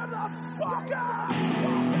 Bring him the fuck up!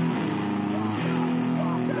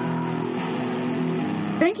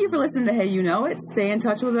 Thank you for listening to Hey You Know It. Stay in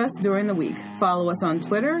touch with us during the week. Follow us on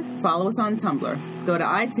Twitter. Follow us on Tumblr. Go to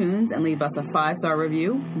iTunes and leave us a 5-star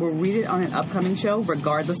review. We'll read it on an upcoming show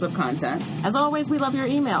regardless of content. As always, we love your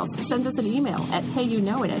emails. Send us an email at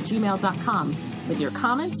heyyouknowit@gmail.com with your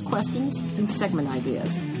comments, questions, and segment ideas.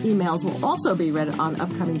 Emails will also be read on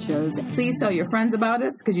upcoming shows. Please tell your friends about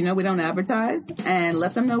us because you know we don't advertise. And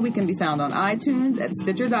let them know we can be found on iTunes, at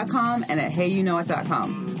Stitcher.com, and at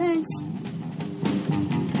HeyYouKnowIt.com. Thanks.